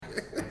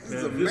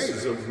this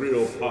is a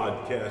real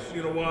podcast.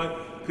 You know why?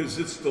 Because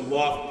it's the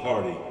Loft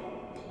Party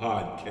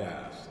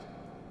podcast.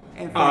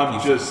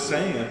 I'm just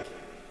saying.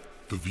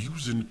 The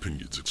views and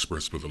opinions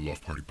expressed by the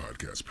Loft Party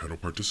Podcast panel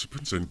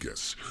participants and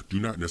guests do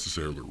not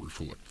necessarily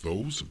reflect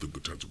those of the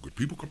Good Times of Good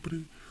People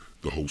Company,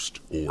 the host,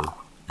 or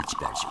its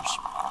sponsors.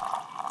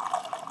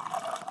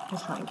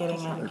 Just not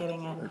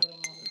getting it.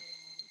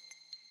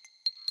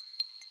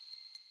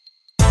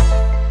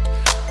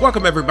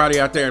 Welcome everybody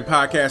out there in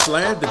podcast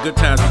land. The Good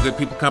Times of Good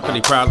People Company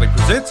proudly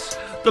presents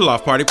the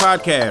Loft Party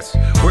Podcast,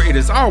 where it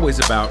is always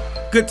about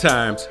good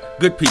times,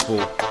 good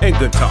people, and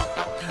good talk.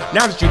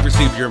 Now that you've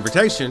received your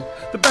invitation,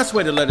 the best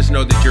way to let us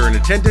know that you're in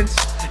attendance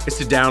is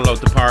to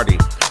download the party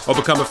or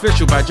become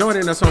official by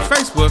joining us on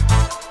Facebook,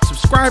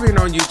 subscribing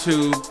on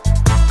YouTube,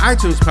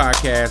 iTunes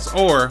Podcasts,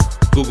 or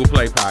Google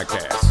Play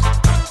Podcasts.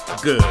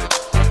 Good.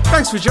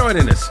 Thanks for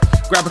joining us.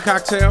 Grab a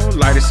cocktail,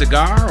 light a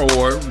cigar,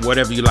 or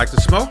whatever you like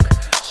to smoke.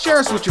 Share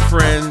us with your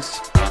friends,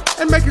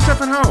 and make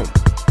yourself at home.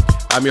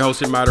 I'm your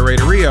host and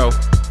moderator, Rio,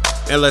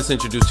 and let's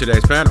introduce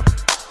today's panel.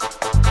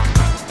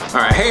 All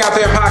right, hey out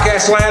there in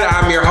podcast land,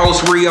 I'm your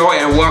host, Rio,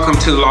 and welcome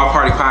to the Loft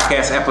Party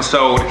Podcast,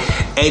 episode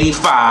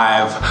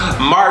 85.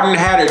 Martin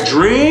had a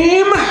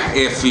dream.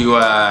 If you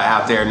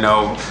out there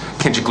know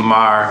Kendrick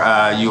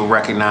Lamar, you'll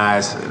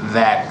recognize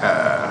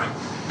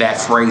that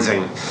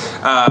phrasing.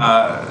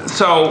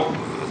 So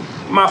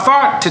my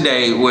thought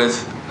today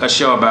with a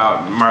show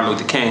about Martin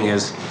Luther King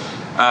is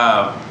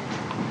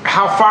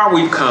how far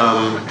we've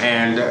come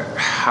and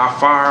how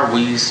far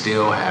we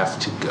still have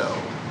to go.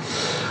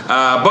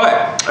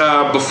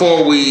 But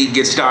before we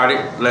get started,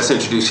 let's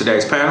introduce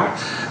today's panel.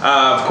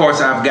 Of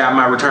course, I've got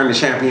my returning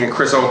champion,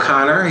 Chris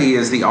O'Connor. He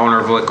is the owner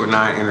of Liquid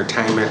 9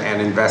 Entertainment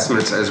and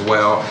Investments, as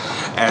well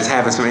as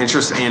having some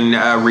interest in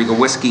Regal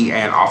Whiskey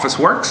and Office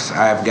Works.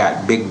 I've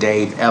got Big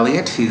Dave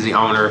Elliott. He's the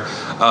owner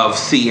of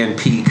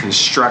CNP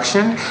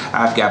Construction.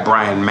 I've got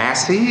Brian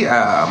Massey,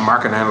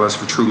 market analyst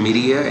for True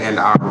Media and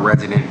our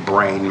resident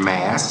brain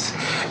mass.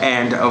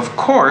 And of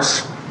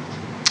course,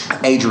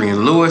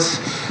 Adrian Lewis.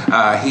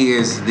 He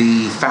is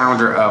the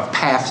founder of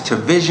Path to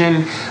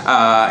Vision,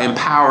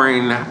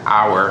 empowering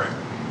our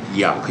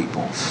young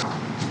people.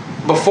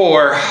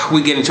 Before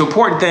we get into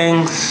important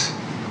things,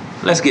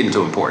 let's get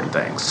into important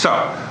things. So,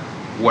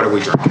 what are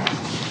we drinking?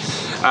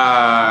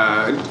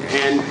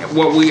 And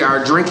what we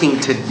are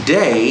drinking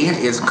today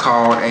is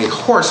called a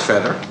horse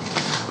feather.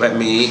 Let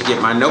me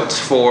get my notes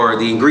for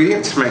the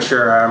ingredients, make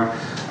sure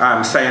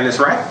I'm saying this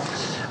right.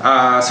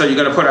 So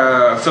you're going to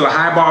fill a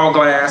highball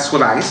glass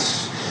with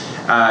ice.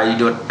 You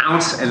do 1.5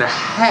 ounces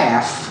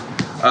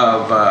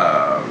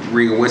of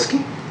Regal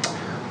whiskey,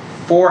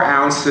 4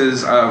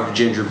 ounces of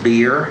ginger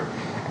beer,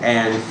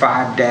 and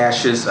 5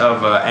 dashes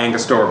of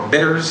Angostura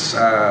bitters,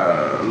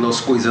 a little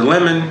squeeze of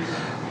lemon,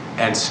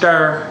 and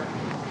stir.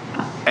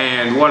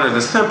 And one of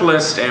the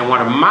simplest and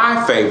one of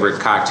my favorite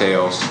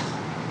cocktails,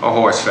 a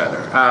horse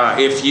feather.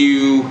 If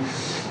you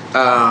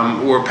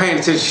were paying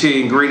attention to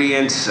the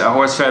ingredients, a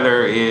horse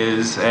feather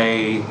is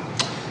a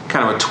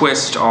kind of a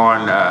twist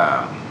on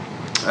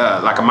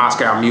like a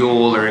Moscow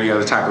Mule or any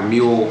other type of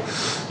mule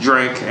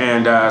drink.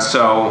 And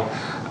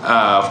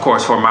of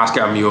course, for a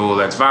Moscow Mule,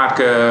 that's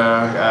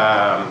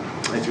vodka.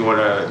 If you want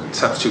to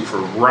substitute for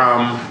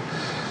rum,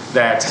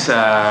 that's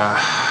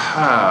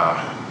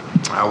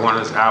I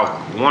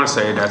want to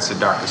say that's a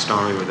dark and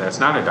stormy, but that's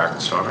not a dark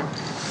and stormy.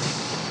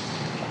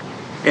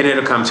 And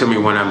it'll come to me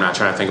when I'm not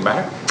trying to think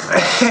about it.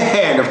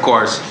 And of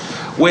course,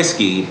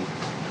 whiskey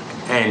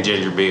and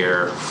ginger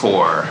beer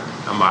for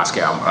a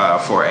Moscow,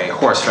 for a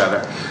horse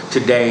feather.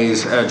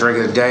 Today's drink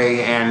of the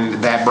day,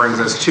 and that brings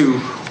us to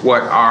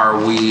what are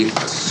we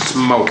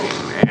smoking?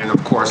 And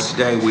of course,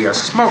 today we are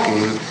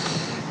smoking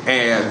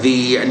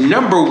the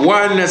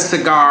 #1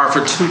 cigar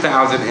for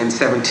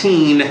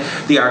 2017,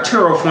 the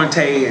Arturo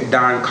Fuente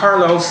Don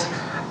Carlos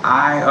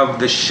Eye of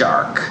the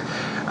Shark.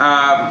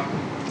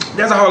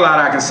 There's a whole lot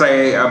I can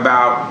say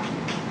about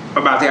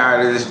the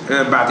eye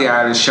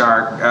of the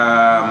shark.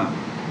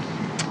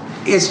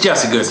 It's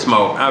just a good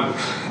smoke.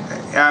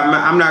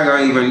 I'm not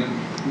going to even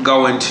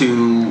go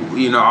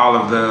into all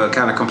of the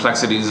kind of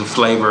complexities of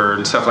flavor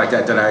and stuff like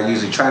that I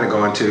usually try to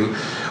go into,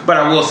 but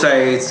I will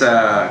say it's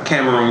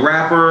Cameroon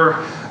wrapper,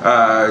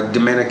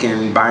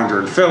 Dominican binder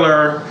and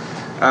filler,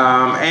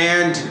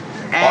 and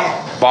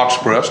box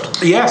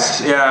pressed.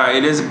 Yes,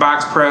 it is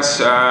box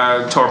pressed,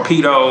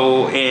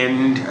 torpedoed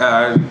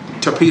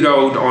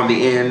on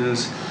the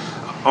ends,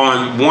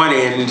 on one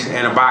end,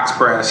 and a box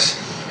press,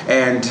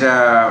 and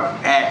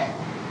at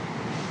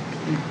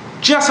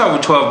just over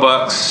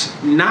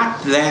 $12,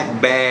 not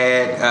that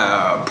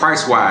bad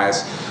price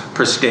wise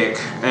per stick.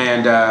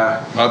 And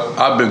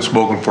I've been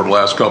smoking for the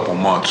last couple of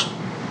months.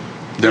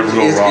 Never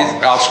go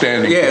wrong.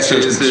 Outstanding,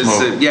 consistent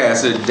smoke.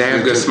 It's a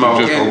damn good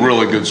smoke. It's just a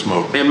really good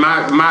smoke. And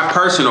my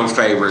personal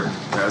favorite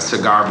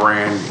cigar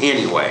brand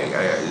anyway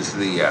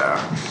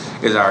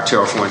is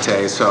Arturo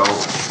Fuente. So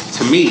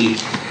to me,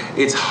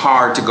 it's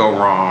hard to go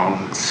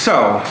wrong.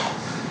 So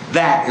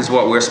that is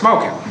what we're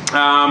smoking.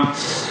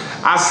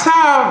 I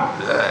saw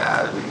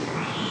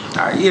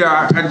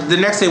The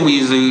next thing we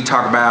usually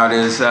talk about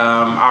is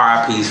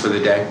RIPs for the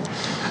day.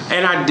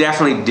 And I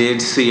definitely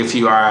did see a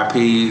few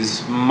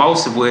RIPs,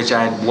 most of which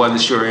I wasn't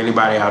sure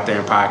anybody out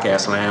there in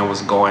podcast land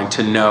was going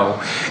to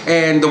know.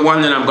 And the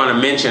one that I'm going to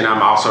mention,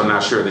 I'm also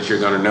not sure that you're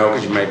going to know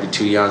because you may be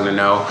too young to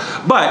know.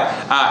 But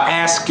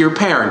ask your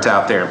parents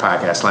out there in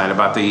podcast land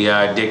about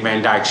the Dick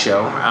Van Dyke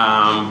Show,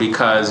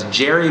 because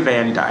Jerry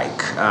Van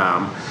Dyke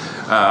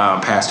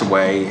passed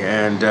away.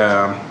 And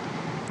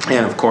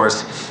of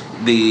course,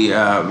 the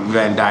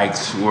Van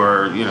Dykes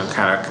were,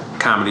 kind of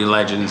comedy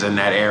legends in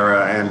that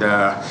era, and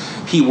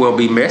he will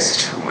be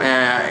missed.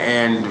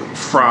 And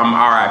from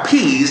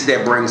RIPs,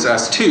 that brings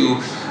us to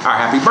our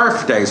happy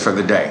birthdays for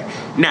the day.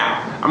 Now,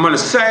 I'm going to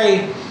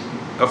say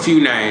a few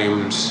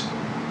names,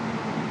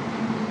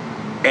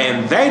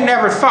 and they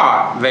never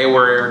thought they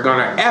were going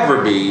to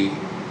ever be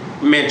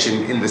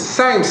mentioned in the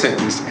same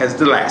sentence as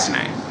the last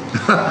name.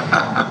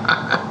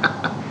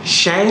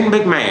 Shane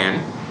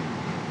McMahon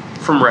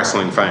from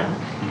wrestling fame,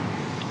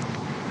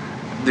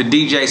 the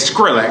DJ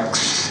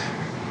Skrillex,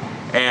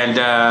 and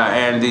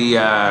the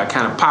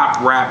kind of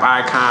pop rap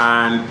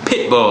icon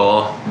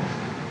Pitbull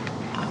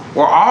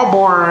were all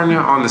born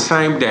on the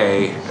same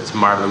day as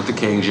Martin Luther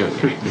King Jr.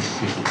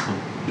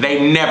 They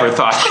never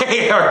thought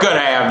they were going to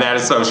have that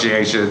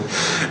association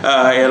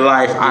in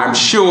life, I'm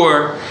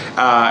sure.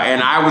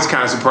 And I was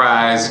kind of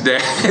surprised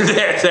that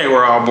they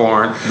were all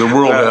born. The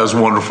world has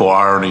wonderful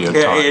irony at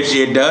times.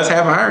 It does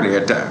have irony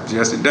at times.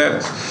 Yes, it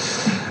does.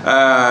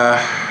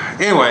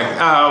 Anyway,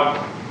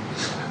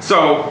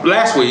 so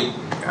last week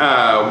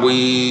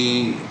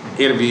we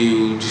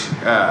interviewed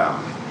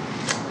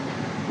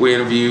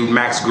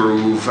Max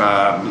Groove,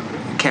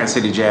 Kansas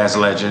City jazz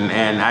legend,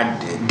 and I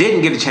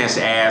didn't get a chance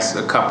to ask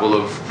a couple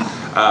of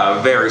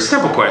very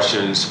simple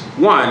questions.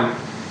 One,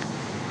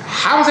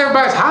 how was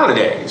everybody's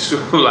holidays?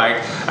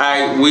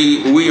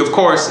 We of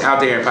course out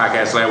there in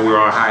podcast land, we were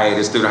on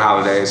hiatus through the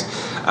holidays,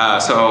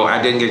 so I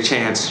didn't get a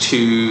chance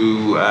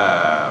to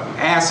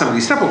ask some of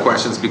these simple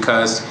questions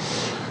because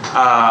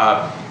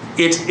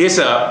it's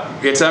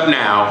up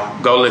now.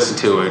 Go listen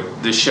to it.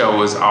 The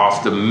show is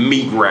off the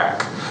meat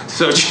rack,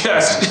 so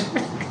just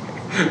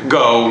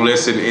go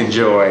listen,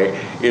 enjoy.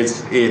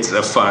 It's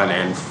a fun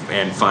and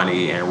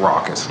funny and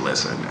raucous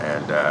listen.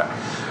 And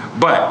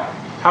but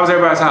how was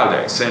everybody's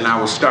holidays? And I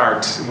will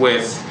start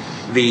with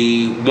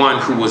the one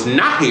who was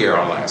not here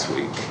on last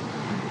week,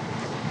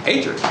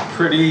 Adrian.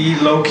 Pretty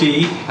low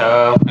key.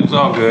 It was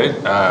all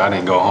good. I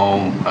didn't go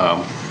home,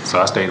 so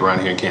I stayed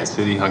around here in Kansas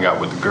City, hung out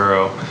with the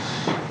girl,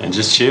 and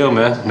just chill,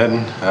 man.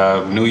 Nothing.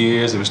 New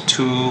Year's, it was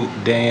too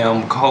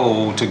damn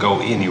cold to go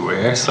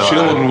anywhere. So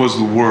Chilling was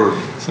the word.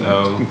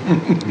 So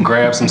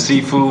grabbed some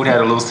seafood,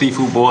 had a little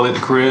seafood boil at the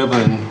crib,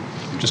 and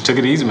just took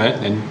it easy,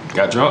 man, and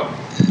got drunk.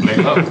 Laid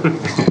up.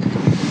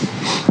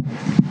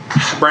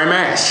 Brian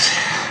Max.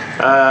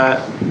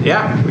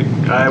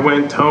 I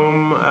went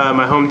home,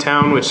 my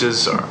hometown, which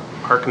is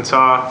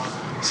Arkansas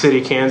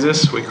City,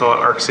 Kansas. We call it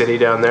Ark City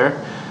down there.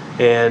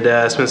 And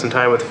spent some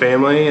time with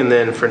family. And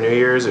then for New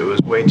Year's, it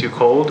was way too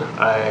cold.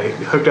 I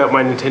hooked up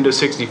my Nintendo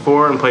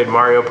 64 and played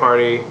Mario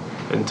Party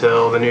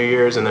until the New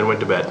Year's, and then went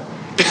to bed.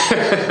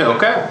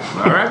 Okay,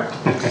 all right.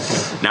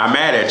 Now I'm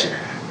mad at you.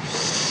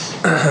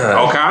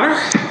 O'Connor?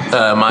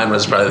 Mine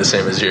was probably the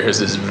same as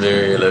yours. It's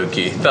very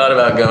low-key. Thought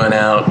about going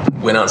out,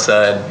 went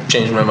outside,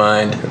 changed my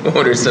mind,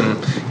 ordered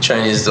some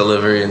Chinese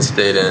delivery and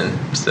stayed in.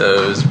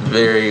 So it was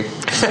very,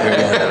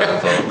 very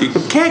uneventful. You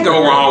can't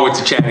go wrong with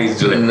the Chinese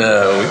delivery.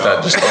 No, we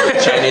thought just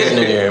Chinese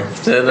New Year.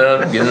 Said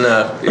no, good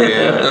enough.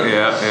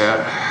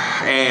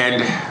 Yeah.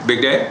 And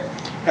Big Dad?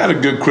 Had a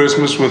good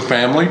Christmas with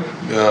family.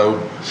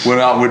 Went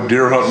out with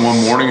deer hunting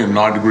one morning in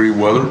 9-degree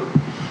weather.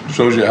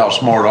 Shows you how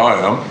smart I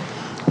am.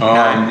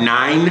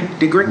 9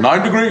 degrees?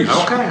 9 degrees.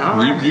 Okay, all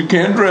right. You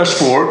can dress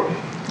for it.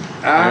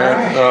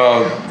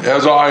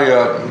 As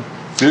I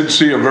did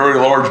see a very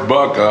large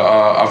buck,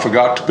 I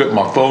forgot to put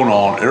my phone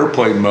on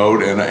airplane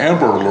mode, and an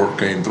Amber Alert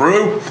came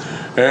through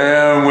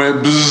and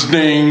went buzz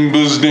ding,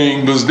 buzz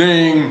ding, buzz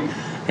ding,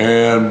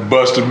 and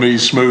busted me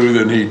smooth,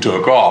 and he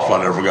took off. I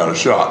never got a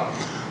shot.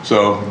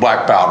 So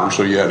black powder,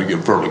 so you had to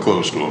get fairly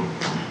close to him.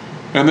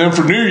 And then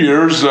for New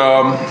Year's,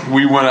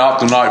 we went out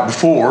the night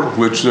before,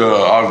 which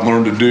I've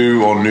learned to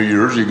do on New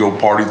Year's. You go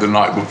party the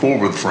night before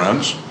with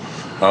friends.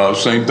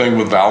 Same thing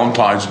with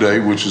Valentine's Day,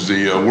 which is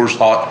the worst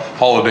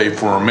holiday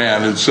for a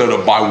man. It's set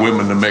up by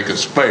women to make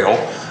us fail.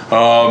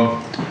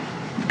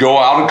 Go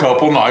out a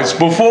couple nights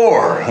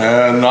before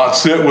and not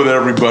sit with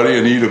everybody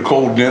and eat a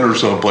cold dinner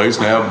someplace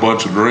and have a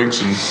bunch of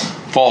drinks and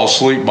fall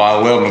asleep by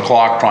 11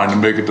 o'clock trying to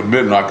make it to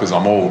midnight because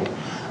I'm old.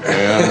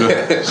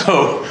 And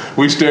so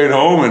we stayed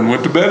home and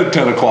went to bed at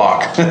 10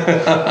 o'clock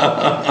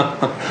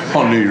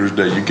on New Year's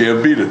Day. You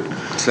can't beat it.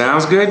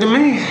 Sounds good to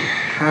me.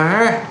 All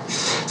right.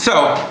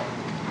 So,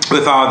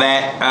 with all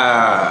that,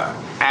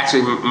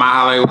 actually, my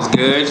holiday was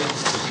good.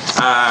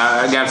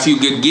 I got a few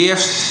good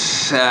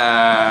gifts.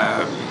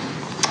 Got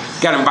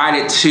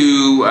invited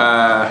to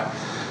a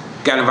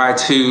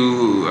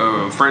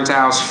friend's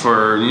house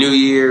for New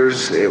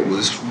Year's. It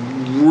was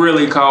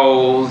really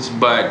cold,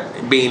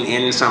 but being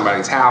in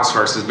somebody's house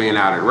versus being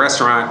out at a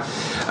restaurant.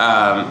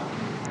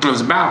 It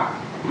was about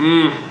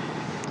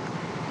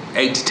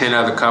 8 to 10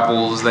 other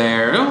couples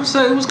there. It was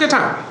a good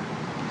time.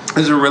 It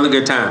was a really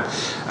good time.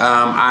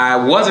 I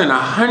wasn't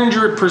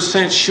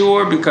 100%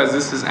 sure because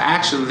this is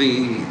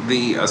actually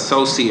the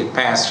associate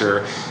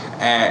pastor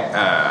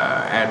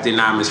at the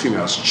Anonymous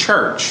Females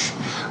Church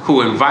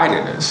who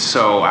invited us.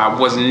 So I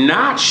was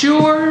not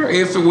sure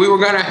if we were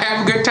going to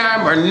have a good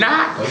time or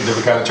not. That's a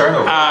different kind of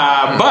turnover.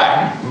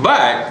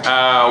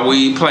 But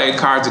we played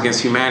Cards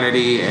Against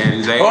Humanity,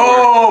 and they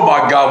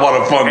my God, what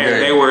a fun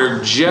game. they were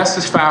just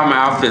as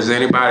foul-mouthed as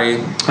anybody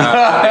else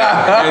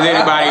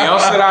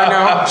that I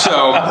know.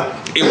 So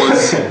it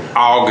was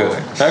all good.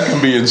 That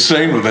can be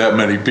insane with that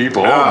many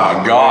people. Oh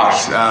my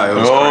gosh. It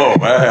was crazy.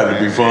 That had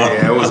to be fun.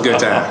 Yeah, it was a good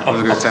time. It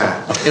was a good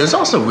time. It was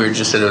also weird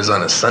just that it was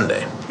on a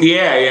Sunday.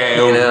 Yeah,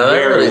 it was That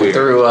very really weird.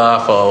 threw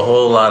off a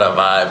whole lot of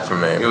vibe for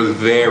me. It was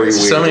very weird.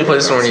 So many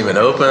places weren't even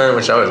open,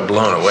 which I was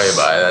blown away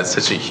by. That's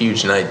such a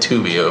huge night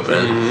to be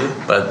open.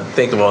 Mm-hmm. But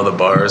think of all the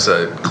bars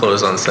that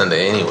close on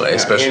Sunday anyway,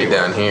 especially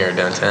down here,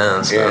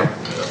 downtown. So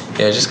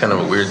yeah, just kind of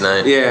a weird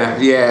night.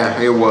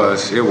 Yeah, it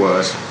was.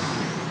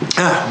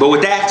 But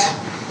with that,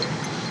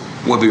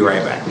 we'll be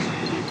right back.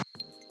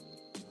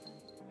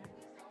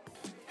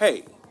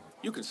 Hey,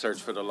 you can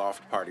search for the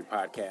Loft Party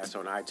Podcast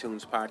on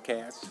iTunes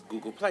Podcasts,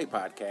 Google Play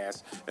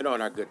Podcasts, and on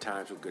our Good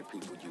Times with Good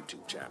People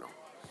YouTube channel.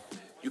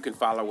 You can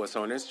follow us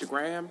on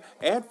Instagram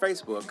and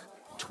Facebook,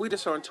 tweet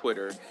us on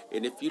Twitter,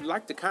 and if you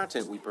like the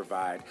content we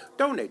provide,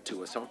 donate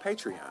to us on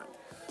Patreon.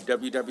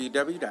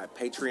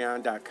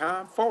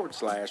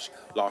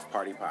 www.patreon.com/Loft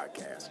Party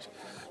Podcast.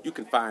 You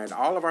can find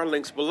all of our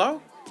links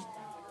below.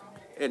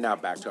 And now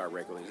back to our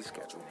regularly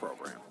scheduled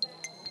program.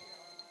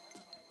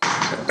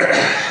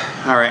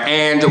 All right,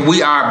 and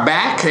we are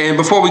back. And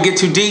before we get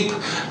too deep,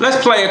 let's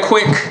play a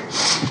quick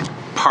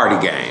party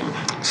game.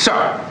 So,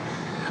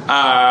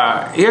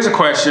 here's a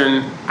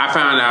question. I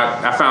found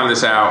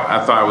this out.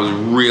 I thought it was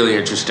really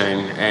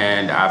interesting,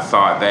 and I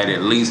thought that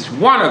at least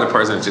one other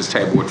person at this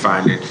table would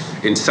find it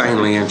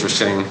insanely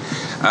interesting.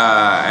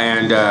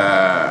 And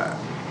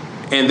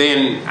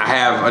then I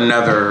have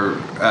another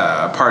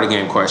party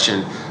game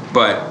question,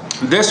 but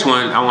this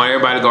one, I want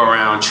everybody to go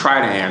around,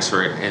 try to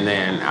answer it, and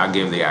then I'll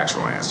give the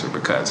actual answer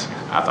because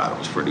I thought it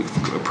was pretty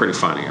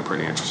funny and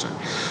pretty interesting.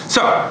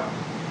 So,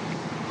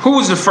 who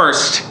was the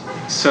first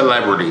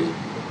celebrity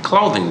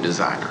clothing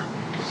designer?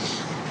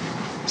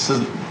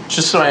 So,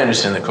 just so I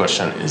understand the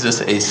question, is this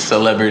a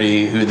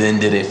celebrity who then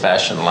did a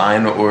fashion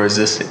line, or is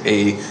this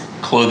a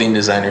clothing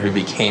designer who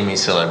became a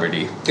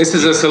celebrity? This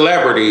is a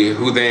celebrity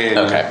who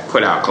then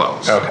put out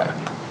clothes. Okay.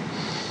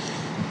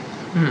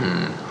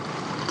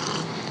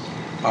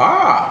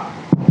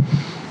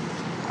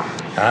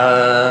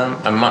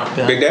 I'm not.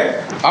 Big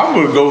Dad? I'm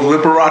going to go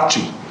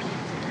Liberace.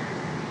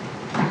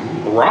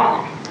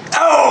 Wrong.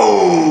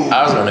 Oh!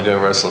 I was going to go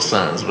Russell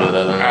Simmons, but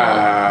other than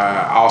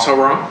that. Also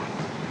wrong.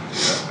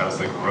 Yeah, I was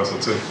thinking Russell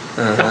too. I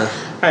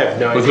have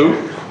no With idea.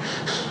 who?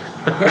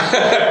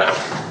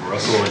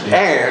 Russell and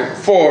And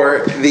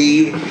for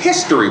the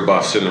history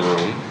buffs in the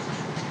room,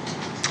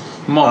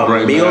 Come on,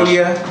 Brain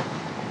Amelia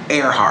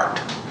Earhart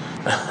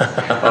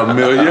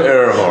Amelia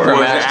Earhart. From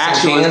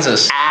was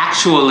Kansas.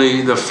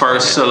 actually the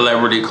first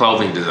celebrity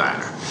clothing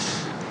designer.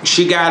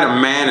 She got a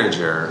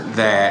manager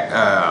that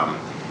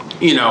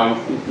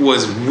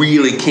was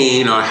really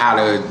keen on how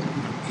to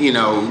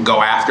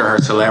go after her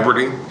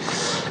celebrity,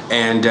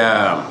 and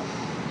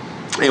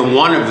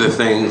one of the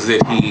things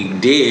that he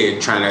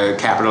did, trying to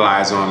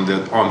capitalize on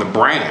the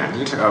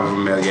brand of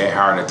Amelia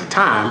Earhart at the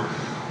time,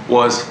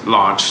 was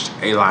launched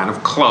a line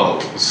of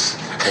clothes.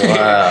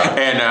 Wow.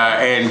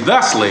 and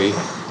thusly,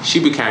 she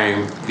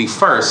became the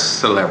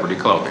first celebrity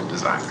clothing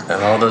designer.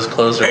 And all those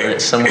clothes are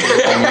somewhere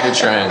in the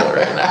triangle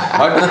right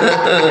now.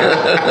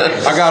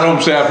 I got home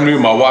this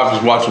afternoon. My wife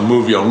was watching a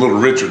movie on Little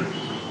Richard,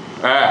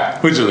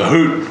 which is a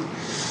hoot.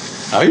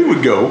 He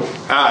would go.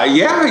 I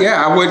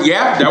would.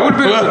 Yeah, that would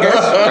have been a good guess.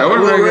 That would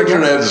have been a Little good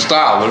Richard guess. has a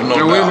style. There's no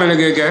That would have been a doubt,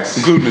 good guess.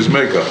 including his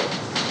makeup.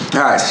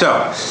 All right,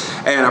 so,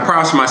 and I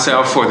promised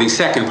myself for the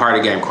second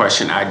party game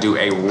question, I do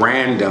a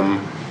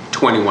random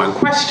 21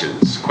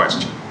 questions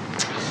question.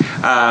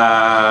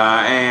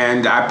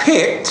 And I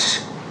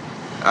picked,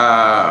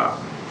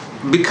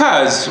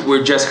 because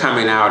we're just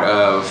coming out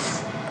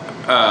of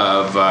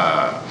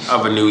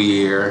a new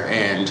year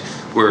and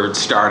we're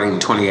starting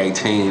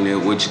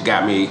 2018, which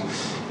got me,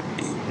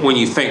 when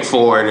you think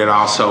forward, it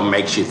also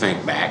makes you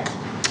think back.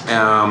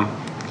 And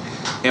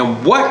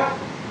what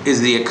is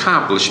the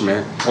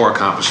accomplishment or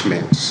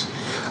accomplishments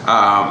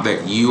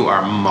that you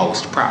are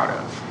most proud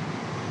of?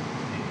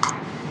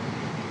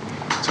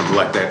 So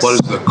let that. What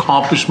is the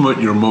accomplishment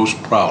you're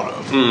most proud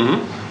of?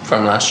 Mm-hmm.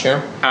 From last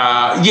year?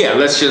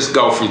 Let's just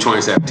go from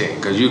 2017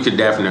 because you could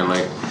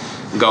definitely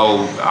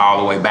go all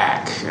the way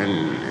back.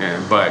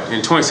 But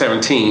in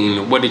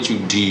 2017, what did you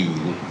do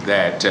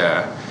that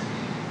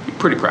you're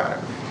pretty proud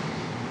of?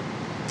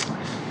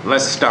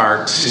 Let's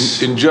start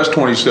In just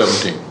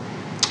 2017.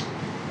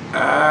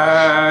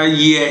 Yeah,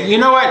 you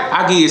know what?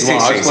 I'll give you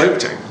 16,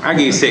 17. I'll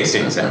give you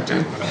 16,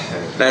 17.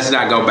 Let's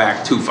not go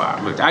back too far,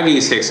 but I'll give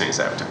you 16,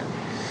 17.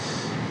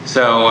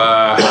 So,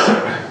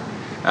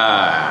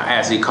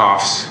 as he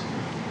coughs,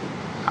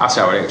 I'll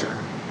start with Adrian.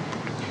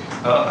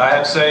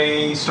 I'd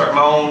say start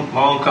my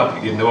own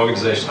company, getting the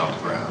organization off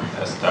the ground.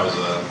 That was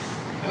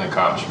an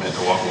accomplishment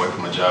to walk away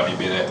from a job you've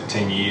been at for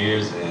 10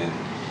 years and,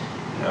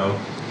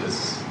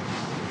 just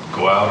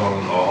go out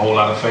on a whole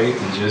lot of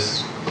faith and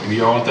just do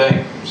your own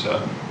thing.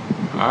 So,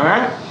 all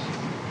right.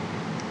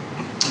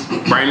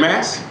 Brain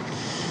mass?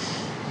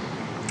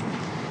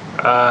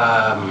 I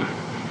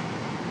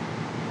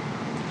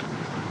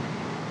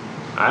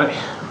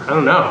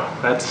don't know.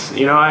 That's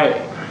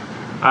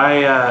I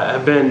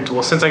have been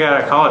since I got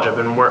out of college.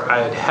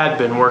 I had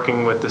been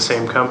working with the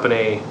same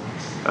company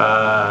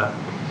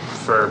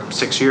for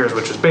 6 years,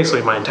 which was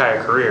basically my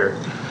entire career.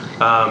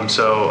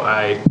 So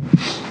I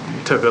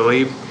took a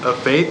leap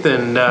of faith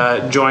and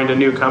joined a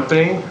new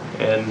company,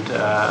 and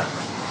I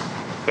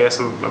guess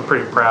I'm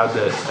pretty proud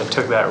that I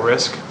took that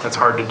risk. That's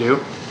hard to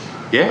do.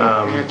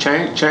 Yeah,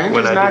 change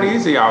is not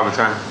easy all the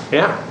time.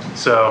 Yeah,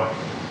 so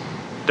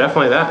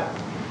definitely that.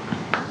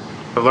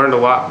 I've learned a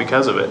lot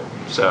because of it.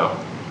 So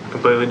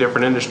completely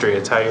different industry.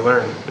 It's how you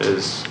learn,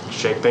 is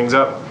shake things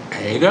up.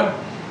 There you go.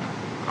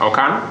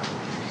 O'Connor?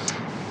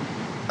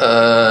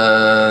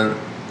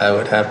 I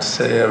would have to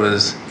say I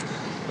was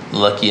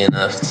lucky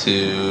enough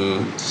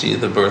to see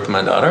the birth of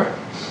my daughter,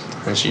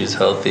 and she's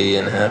healthy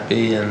and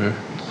happy and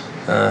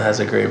has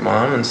a great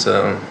mom, and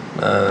so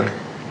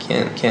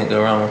can't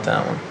go wrong with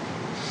that one.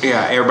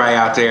 Yeah, everybody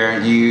out there,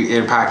 you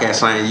in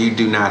podcast land, you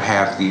do not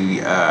have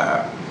the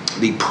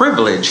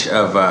privilege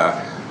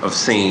of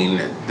seeing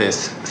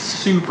this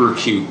super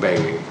cute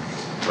baby,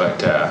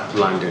 but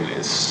London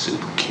is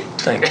super cute.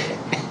 Thank you.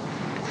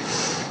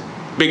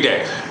 Big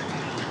Dave.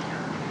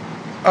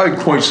 I think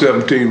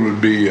 2017 would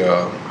be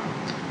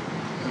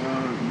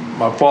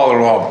my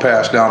father-in-law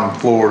passed down in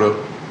Florida,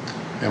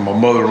 and my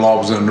mother-in-law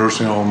was in a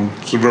nursing home,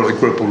 severely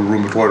crippled with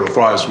rheumatoid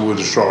arthritis with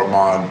a sharp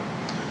mind.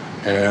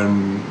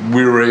 And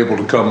we were able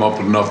to come up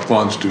with enough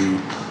funds to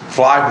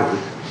fly her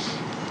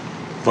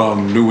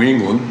from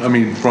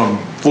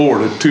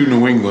Florida to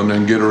New England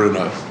and get her in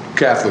a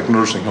Catholic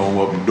nursing home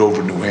up in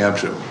Dover, New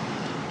Hampshire,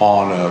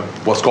 on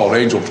what's called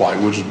Angel Flight,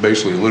 which is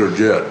basically a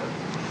Learjet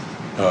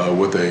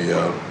with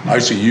a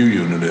ICU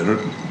unit in it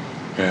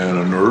and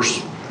a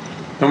nurse.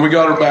 And we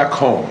got her back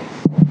home.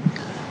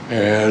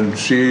 And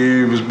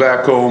she was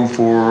back home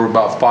for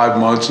about 5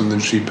 months, and then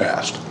she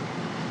passed.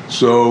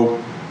 So,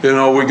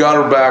 we got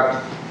her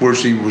back where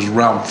she was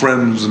around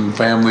friends and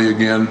family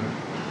again,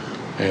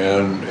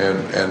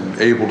 and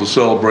able to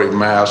celebrate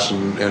Mass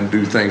and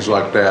do things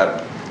like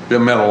that. It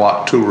meant a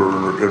lot to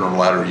her in her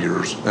latter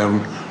years.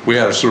 And we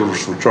had a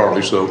service for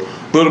Charlie, so a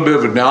little bit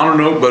of a downer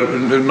note, but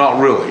not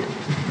really.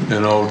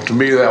 To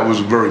me, that was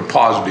a very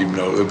positive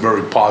note, a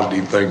very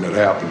positive thing that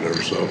happened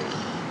there. So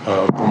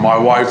for my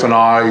wife and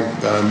I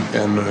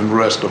and the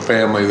rest of the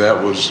family,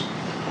 that was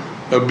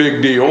a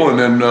big deal. And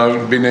then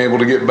being able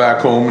to get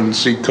back home and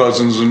see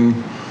cousins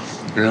and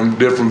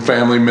different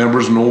family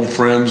members and old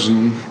friends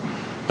and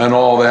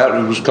all that,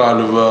 it was kind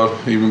of,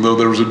 even though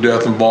there was a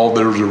death involved,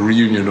 there was a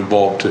reunion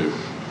involved too.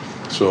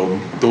 So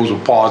those are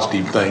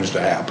positive things to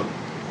happen.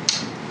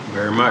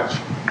 Very much.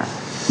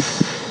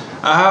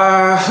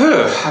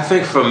 I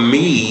think for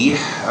me,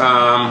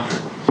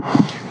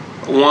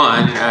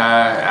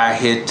 I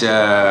hit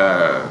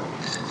the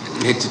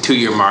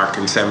 2-year mark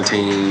in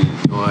 2017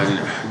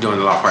 doing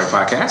the Loft Party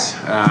podcast,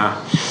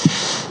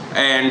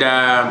 and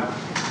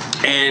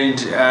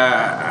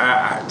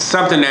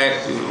something that,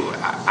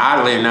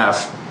 oddly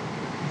enough,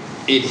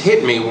 it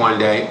hit me one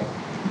day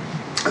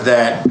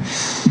that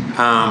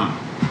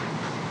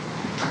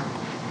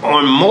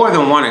on more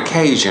than one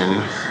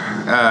occasion,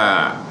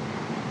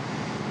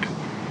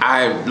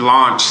 I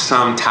launched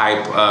some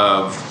type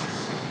of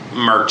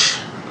merch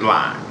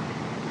line.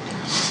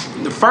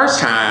 The first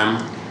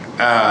time,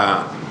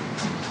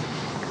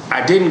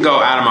 I didn't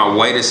go out of my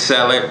way to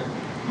sell it,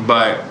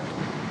 but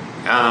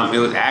it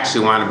was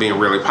actually wound up being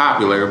really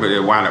popular, but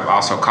it wound up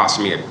also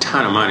costing me a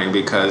ton of money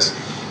because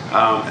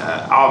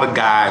all the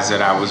guys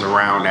that I was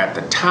around at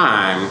the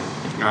time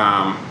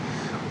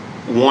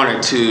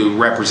wanted to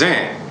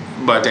represent,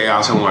 but they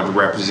also wanted to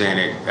represent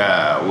it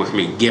with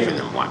me giving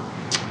them one.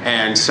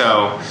 And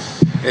so,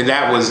 and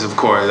that was, of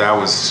course,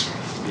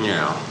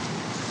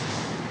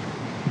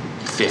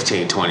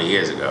 15, 20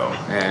 years ago.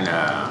 And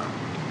I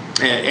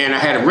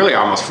had really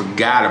almost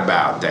forgot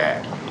about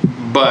that.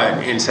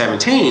 But in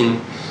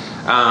 2017,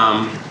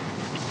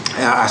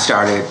 I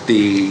started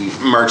the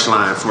merch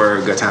line for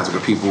Good Times with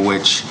Good People,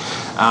 which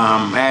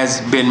has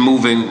been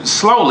moving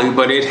slowly,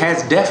 but it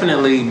has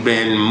definitely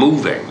been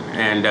moving.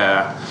 And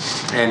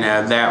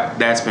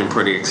that's been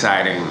pretty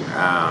exciting.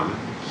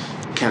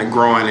 Kind of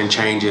growing and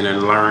changing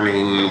and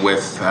learning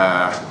with,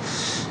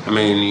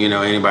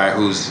 anybody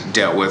who's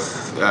dealt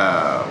with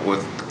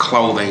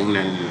clothing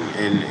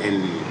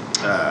and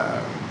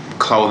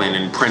clothing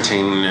and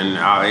printing and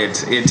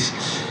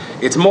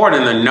it's more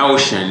than the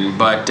notion,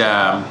 but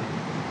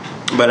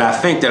but I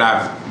think that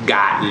I've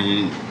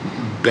gotten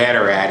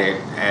better at it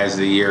as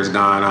the years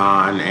gone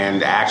on,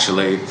 and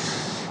actually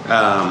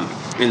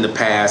in the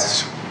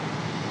past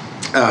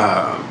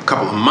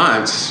couple of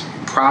months,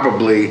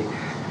 probably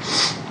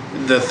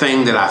the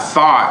thing that I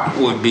thought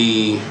would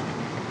be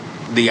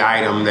the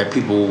item that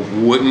people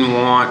wouldn't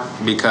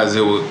want because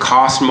it would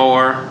cost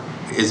more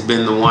has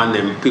been the one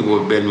that people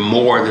have been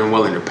more than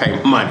willing to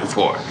pay money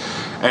for.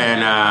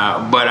 And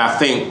but I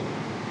think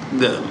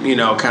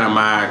kind of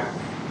my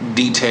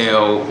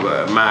detail,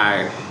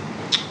 my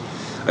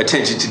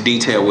attention to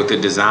detail with the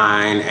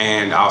design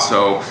and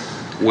also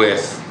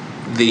with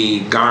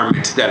the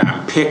garments that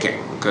I'm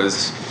picking,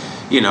 because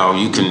you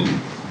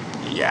can,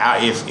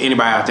 if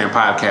anybody out there in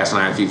podcast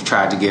land, if you've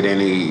tried to get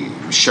any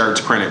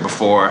shirts printed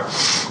before,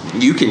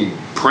 you can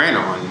print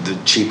on the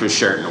cheapest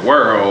shirt in the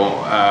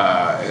world,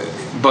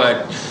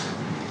 but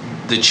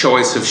the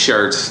choice of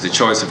shirts, the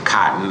choice of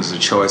cottons, the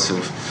choice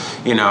of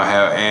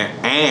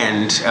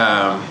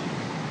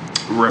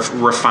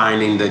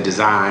refining the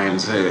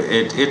designs,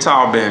 it's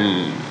all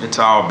been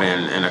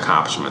an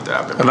accomplishment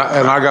that I've been. And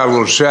I got a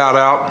little shout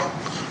out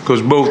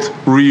because both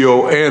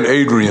Rio and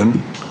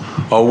Adrian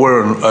are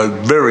wearing a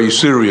very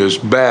serious,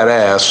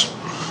 badass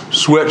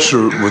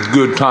sweatshirt with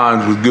good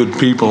times with good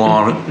people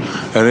on it,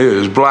 and it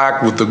is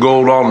black with the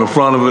gold on the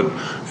front of it,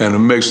 and it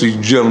makes these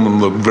gentlemen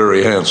look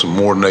very handsome,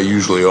 more than they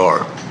usually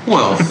are.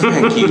 Well,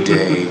 thank you,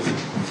 Dave.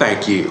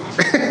 Thank you.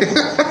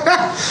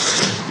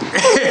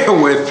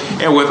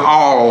 and with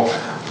all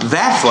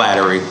that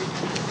flattery,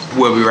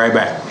 we'll be right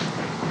back.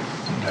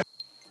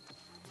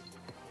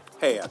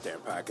 Hey out there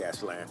in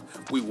podcast land,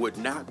 we would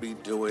not be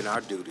doing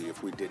our duty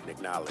if we didn't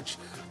acknowledge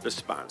the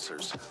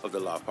sponsors of the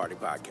Loft Party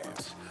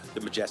Podcast,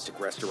 the Majestic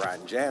Restaurant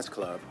and Jazz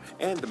Club,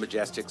 and the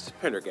Majestic's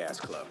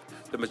Pendergast Club.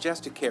 The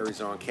Majestic carries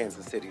on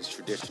Kansas City's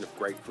tradition of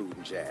great food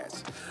and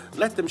jazz.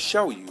 Let them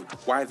show you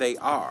why they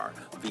are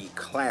the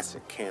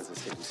classic Kansas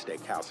City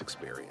steakhouse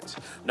experience.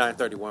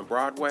 931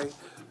 Broadway,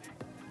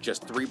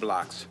 just 3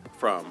 blocks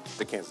from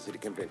the Kansas City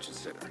Convention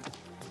Center.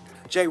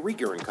 J.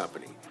 Rieger and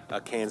Company,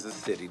 a Kansas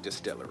City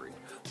distillery.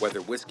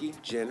 Whether whiskey,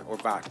 gin, or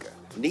vodka,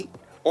 neat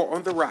or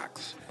on the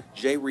rocks,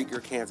 J.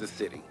 Rieger, Kansas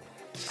City,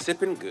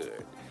 sipping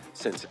good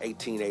since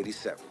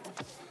 1887.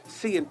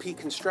 C&P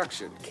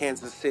Construction,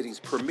 Kansas City's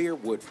premier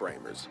wood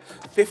framers.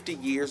 50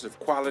 years of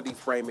quality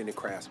framing and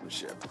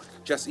craftsmanship.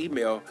 Just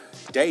email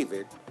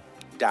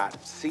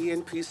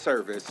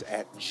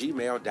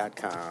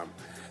david.cnpservice@gmail.com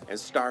and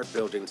start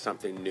building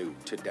something new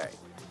today.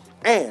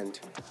 And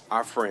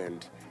our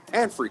friend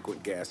and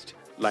frequent guest,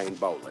 Lane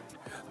Boland.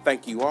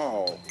 Thank you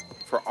all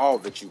for all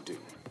that you do.